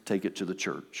 then take it to the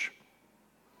church.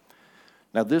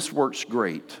 Now, this works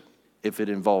great if it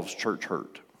involves church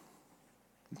hurt.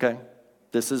 Okay?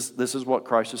 This is what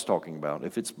Christ is talking about.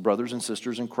 If it's brothers and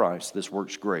sisters in Christ, this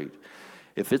works great.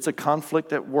 If it's a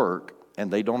conflict at work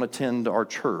and they don't attend our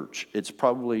church, it's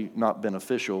probably not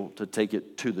beneficial to take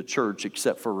it to the church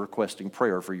except for requesting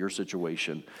prayer for your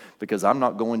situation, because I'm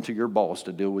not going to your boss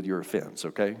to deal with your offense,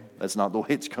 okay? That's not the way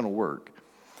it's going to work.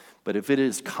 But if it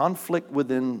is conflict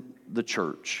within the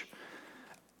church,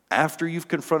 after you've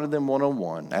confronted them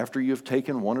one-on-one, after you've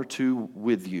taken one or two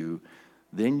with you,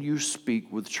 then you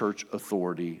speak with church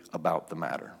authority about the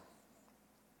matter.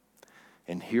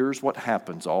 And here's what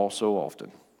happens all so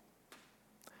often.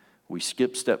 We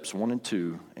skip steps 1 and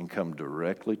 2 and come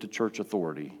directly to church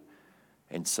authority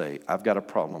and say, I've got a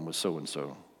problem with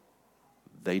so-and-so.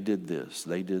 They did this,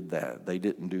 they did that, they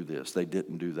didn't do this, they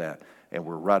didn't do that, and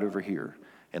we're right over here.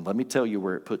 And let me tell you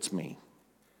where it puts me.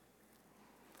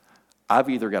 I've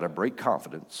either got to break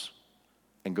confidence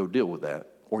and go deal with that,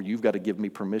 or you've got to give me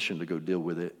permission to go deal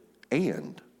with it.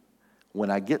 And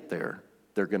when I get there,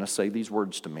 they're going to say these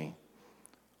words to me.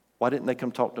 Why didn't they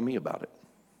come talk to me about it?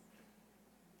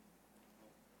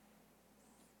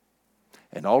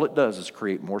 And all it does is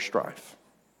create more strife.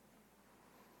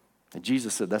 And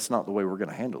Jesus said, that's not the way we're going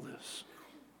to handle this.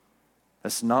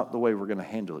 That's not the way we're going to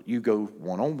handle it. You go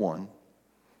one-on-one,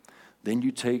 then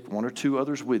you take 1 or 2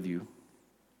 others with you,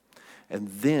 and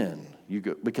then you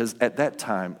go, because at that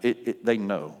time, they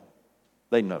know.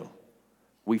 They know.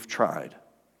 We've tried,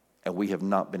 and we have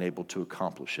not been able to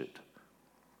accomplish it.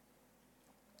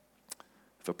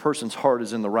 If a person's heart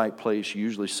is in the right place,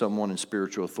 usually someone in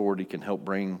spiritual authority can help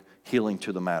bring healing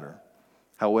to the matter.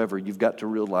 However, you've got to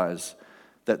realize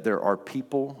that there are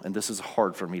people, and this is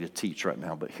hard for me to teach right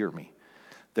now, but hear me.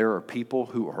 There are people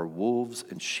who are wolves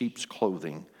in sheep's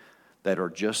clothing that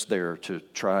are just there to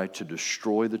try to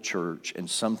destroy the church, and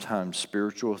sometimes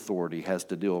spiritual authority has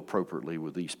to deal appropriately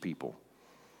with these people.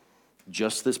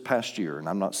 Just this past year, and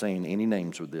I'm not saying any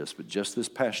names with this, but just this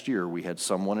past year, we had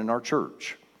someone in our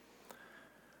church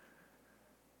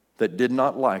that did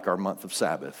not like our month of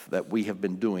Sabbath that we have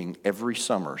been doing every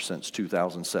summer since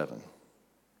 2007.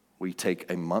 We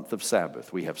take a month of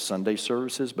Sabbath. We have Sunday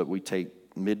services, but we take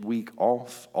midweek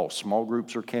off. All small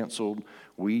groups are canceled.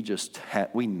 We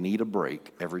need a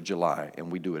break every July,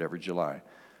 and we do it every July.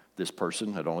 This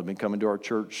person had only been coming to our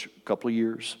church a couple of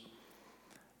years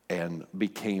and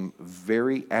became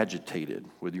very agitated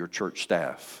with your church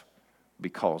staff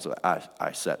because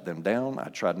I sat them down. I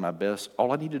tried my best.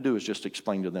 All I need to do is just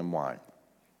explain to them why.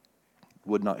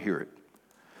 Would not hear it.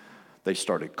 They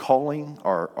started calling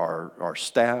our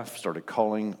staff, started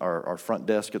calling our front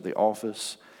desk at the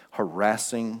office,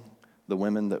 harassing the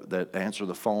women that answer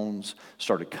the phones,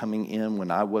 started coming in when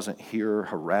I wasn't here,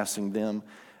 harassing them.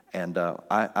 And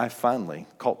I finally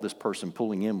caught this person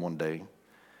pulling in one day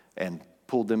and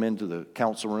pulled them into the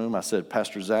council room. I said,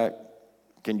 Pastor Zach,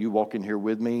 can you walk in here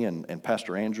with me? And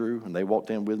Pastor Andrew, and they walked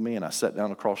in with me, and I sat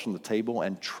down across from the table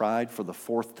and tried for the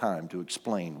 4th time to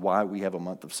explain why we have a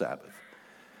month of Sabbath.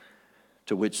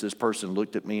 To which this person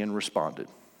looked at me and responded,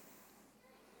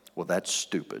 well, that's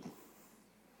stupid.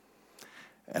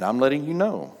 And I'm letting you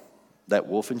know that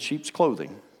wolf in sheep's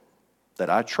clothing that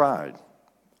I tried,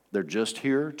 they're just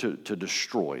here to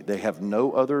destroy. They have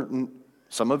no other.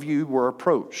 Some of you were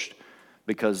approached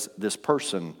because this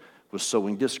person was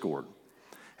sowing discord.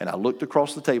 And I looked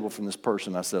across the table from this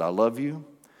person. I said, I love you,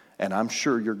 and I'm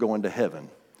sure you're going to heaven.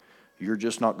 You're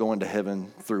just not going to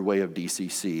heaven through way of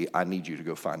DCC. I need you to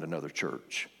go find another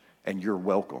church. And you're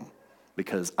welcome,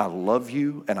 because I love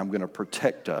you, and I'm going to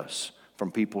protect us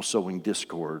from people sowing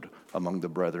discord among the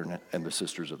brethren and the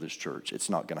sisters of this church. It's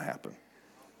not going to happen.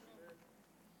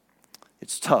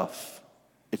 It's tough.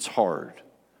 It's hard.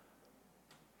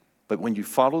 But when you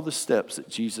follow the steps that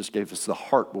Jesus gave us, the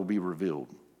heart will be revealed.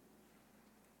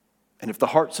 And if the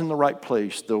heart's in the right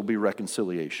place, there will be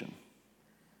reconciliation.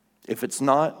 If it's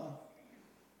not,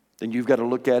 then you've got to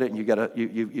look at it and you've got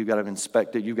to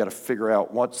inspect it. You've got to figure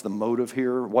out what's the motive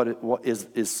here. What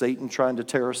is Satan trying to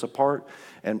tear us apart?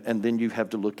 And then you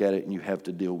have to look at it and you have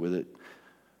to deal with it.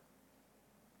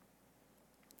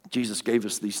 Jesus gave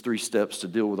us these 3 steps to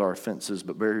deal with our offenses,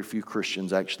 but very few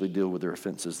Christians actually deal with their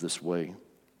offenses this way.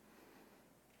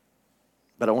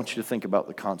 But I want you to think about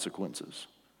the consequences.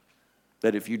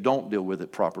 That if you don't deal with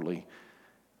it properly,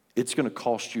 it's going to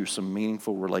cost you some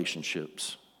meaningful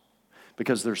relationships.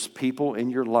 Because there's people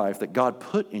in your life that God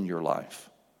put in your life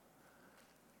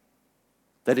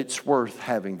that it's worth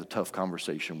having the tough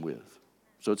conversation with.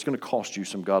 So it's going to cost you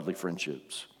some godly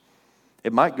friendships.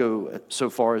 It might go so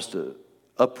far as to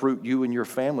uproot you and your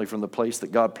family from the place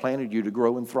that God planted you to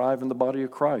grow and thrive in the body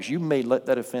of Christ. You may let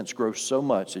that offense grow so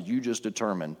much that you just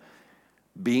determine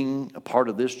being a part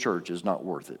of this church is not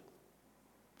worth it.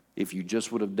 If you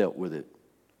just would have dealt with it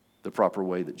the proper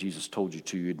way that Jesus told you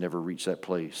to, you'd never reach that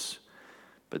place.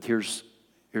 But here's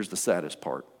the saddest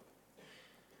part.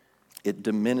 It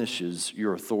diminishes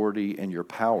your authority and your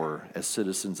power as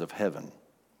citizens of heaven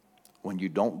when you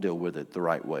don't deal with it the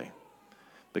right way.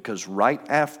 Because right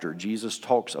after Jesus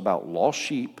talks about lost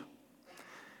sheep,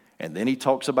 and then he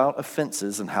talks about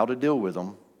offenses and how to deal with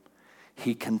them,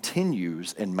 he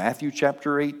continues in Matthew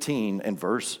chapter 18 and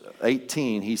verse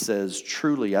 18, he says,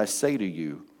 "Truly I say to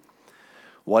you,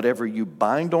 whatever you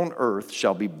bind on earth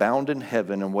shall be bound in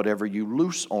heaven, and whatever you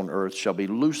loose on earth shall be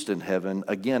loosed in heaven.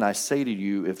 Again, I say to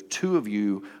you, if 2 of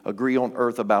you agree on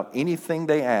earth about anything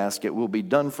they ask, it will be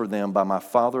done for them by my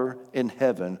Father in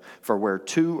heaven. For where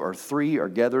 2 or 3 are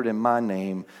gathered in my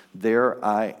name, there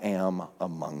I am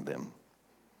among them."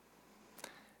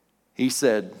 He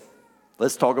said,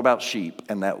 let's talk about sheep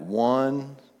and that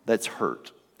one that's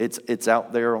hurt. It's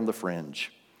out there on the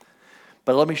fringe.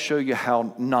 But let me show you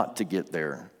how not to get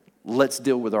there. Let's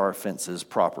deal with our offenses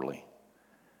properly.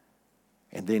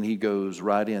 And then he goes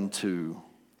right into,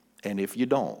 and if you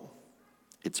don't,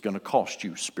 it's going to cost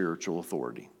you spiritual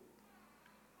authority.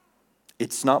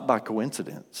 It's not by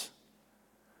coincidence.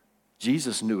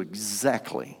 Jesus knew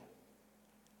exactly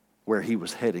where he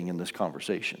was heading in this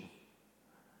conversation.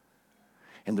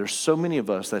 And there's so many of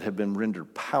us that have been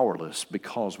rendered powerless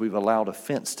because we've allowed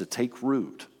offense to take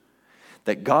root.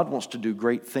 That God wants to do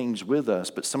great things with us,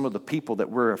 but some of the people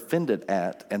that we're offended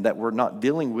at and that we're not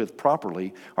dealing with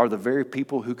properly are the very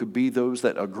people who could be those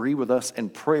that agree with us in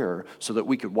prayer so that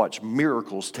we could watch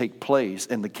miracles take place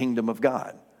in the kingdom of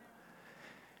God.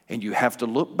 And you have to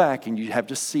look back and you have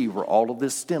to see where all of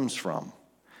this stems from.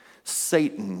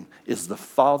 Satan is the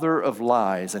father of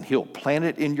lies, and he'll plant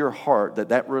it in your heart that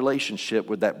that relationship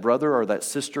with that brother or that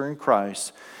sister in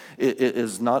Christ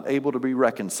is not able to be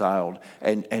reconciled,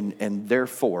 and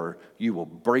therefore you will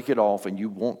break it off and you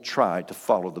won't try to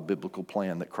follow the biblical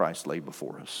plan that Christ laid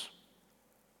before us.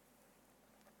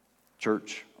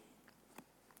 Church,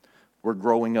 we're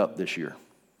growing up this year.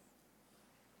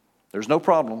 There's no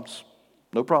problems.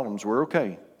 No problems. We're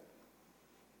okay.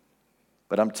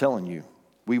 But I'm telling you,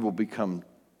 we will become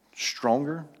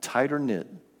stronger, tighter knit,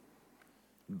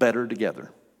 better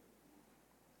together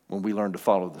when we learn to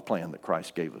follow the plan that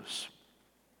Christ gave us.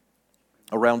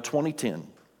 Around 2010,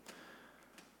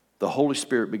 the Holy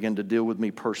Spirit began to deal with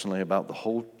me personally about the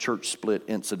whole church split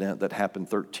incident that happened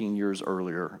 13 years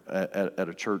earlier at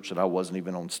a church that I wasn't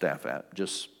even on staff at,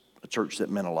 just a church that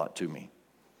meant a lot to me.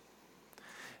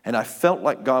 And I felt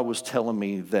like God was telling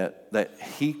me that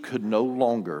He could no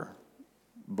longer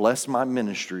bless my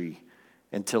ministry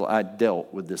until I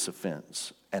dealt with this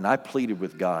offense. And I pleaded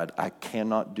with God, I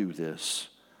cannot do this.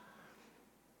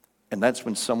 And that's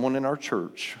when someone in our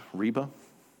church, Reba,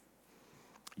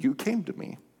 you came to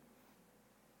me.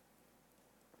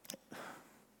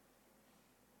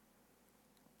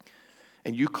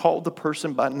 And you called the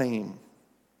person by name.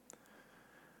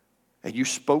 And you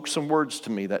spoke some words to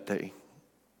me that day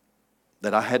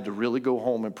that I had to really go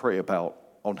home and pray about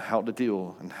on how to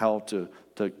deal and how to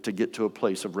get to a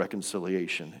place of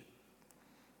reconciliation.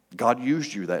 God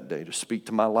used you that day to speak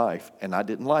to my life, and I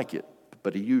didn't like it,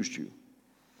 but He used you.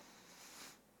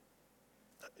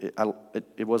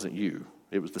 It wasn't you.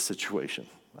 It was the situation.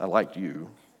 I liked you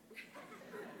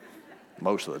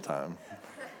most of the time.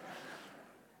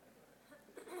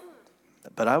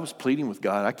 But I was pleading with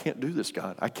God, I can't do this,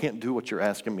 God. I can't do what you're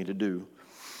asking me to do.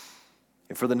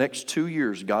 And for the next 2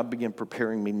 years, God began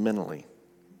preparing me mentally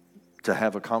to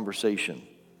have a conversation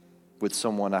with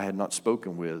someone I had not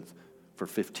spoken with for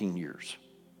 15 years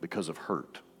because of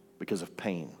hurt, because of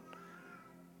pain.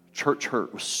 Church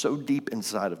hurt was so deep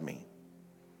inside of me.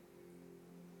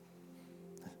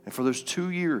 And for those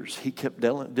 2 years, He kept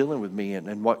dealing with me.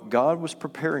 And what God was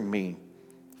preparing me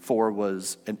for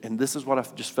was, and this is what I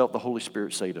just felt the Holy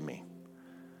Spirit say to me.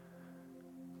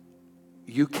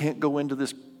 You can't go into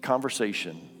this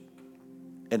conversation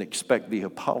and expect the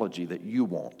apology that you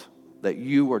want, that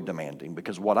you are demanding.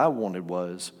 Because what I wanted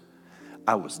was,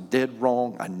 I was dead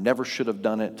wrong. I never should have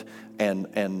done it.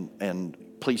 And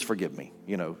please forgive me.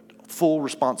 Full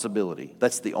responsibility.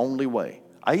 That's the only way.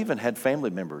 I even had family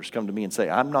members come to me and say,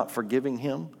 I'm not forgiving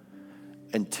him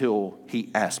until he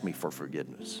asked me for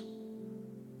forgiveness.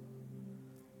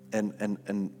 And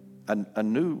I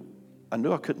knew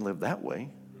I couldn't live that way,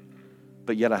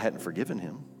 but yet I hadn't forgiven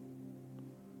him.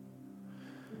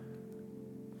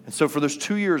 And so for those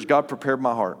 2 years, God prepared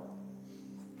my heart.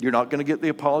 You're not going to get the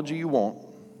apology you want,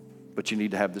 but you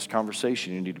need to have this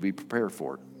conversation. You need to be prepared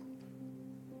for it.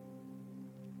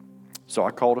 So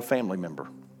I called a family member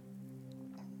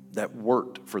that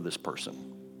worked for this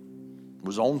person,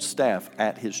 was on staff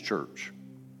at his church.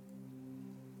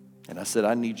 And I said,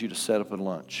 I need you to set up a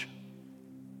lunch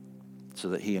so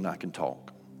that he and I can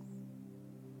talk.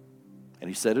 And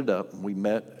he set it up, and we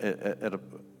met at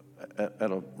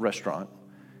a restaurant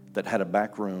that had a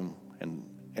back room, and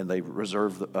they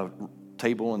reserved a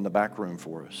table in the back room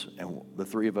for us. And the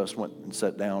three of us went and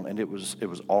sat down, and it was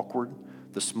awkward.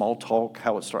 The small talk,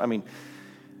 how it started. I mean,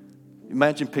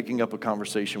 imagine picking up a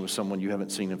conversation with someone you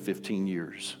haven't seen in 15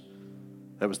 years.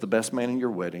 That was the best man in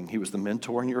your wedding. He was the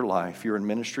mentor in your life. You're in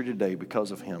ministry today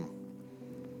because of him.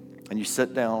 And you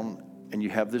sit down and you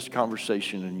have this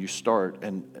conversation and you start,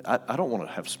 and I don't want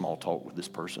to have small talk with this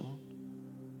person.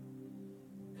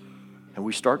 And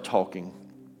we start talking,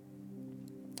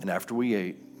 and after we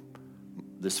ate,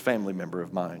 this family member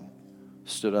of mine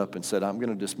stood up and said, I'm going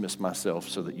to dismiss myself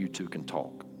so that you two can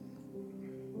talk.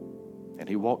 And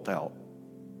he walked out,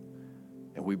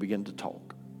 and we began to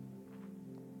talk.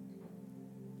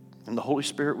 And the Holy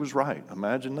Spirit was right.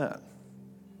 Imagine that.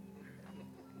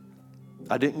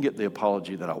 I didn't get the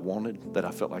apology that I wanted, that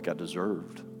I felt like I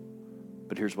deserved.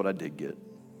 But here's what I did get.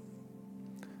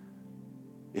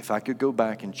 If I could go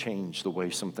back and change the way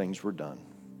some things were done,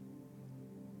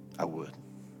 I would.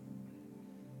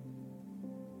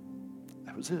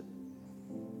 That was it.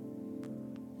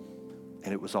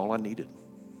 And it was all I needed.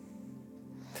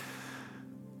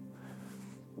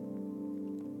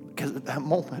 Because at that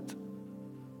moment,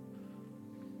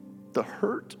 the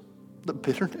hurt, the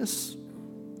bitterness,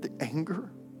 the anger,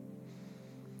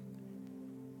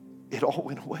 it all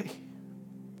went away.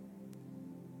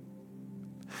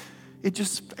 It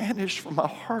just vanished from my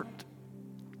heart.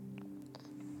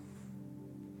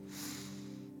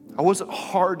 I wasn't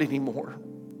hard anymore.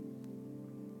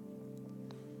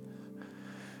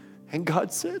 And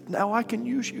God said, now I can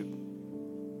use you.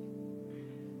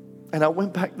 And I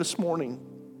went back this morning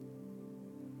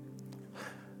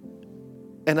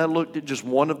and I looked at just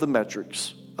one of the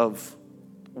metrics of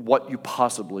what you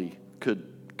possibly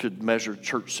could measure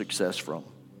church success from.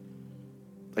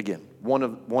 Again, one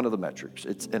of the metrics.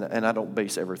 And I don't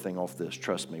base everything off this,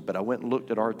 trust me. But I went and looked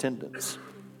at our attendance.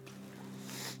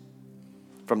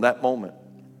 From that moment,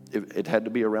 it had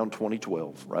to be around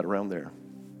 2012, right around there.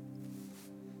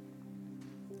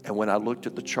 And when I looked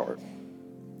at the chart,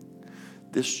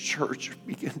 this church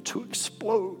began to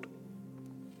explode.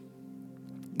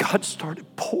 God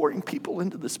started pouring people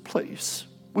into this place.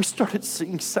 We started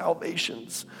seeing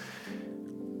salvations.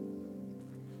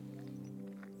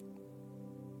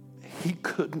 He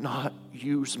could not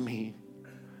use me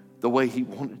the way he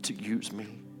wanted to use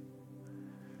me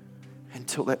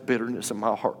until that bitterness in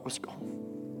my heart was gone.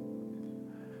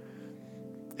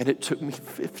 And it took me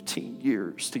 15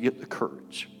 years to get the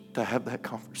courage to have that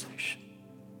conversation.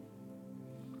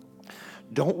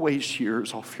 Don't waste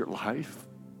years off your life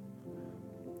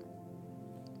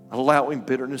allowing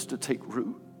bitterness to take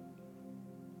root.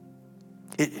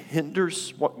 It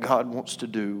hinders what God wants to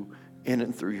do in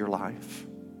and through your life.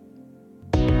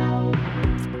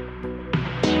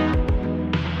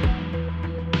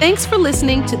 Thanks for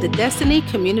listening to the Destiny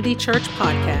Community Church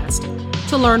podcast.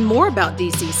 To learn more about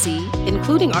DCC,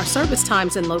 including our service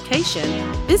times and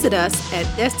location, visit us at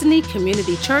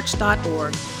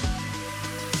destinycommunitychurch.org.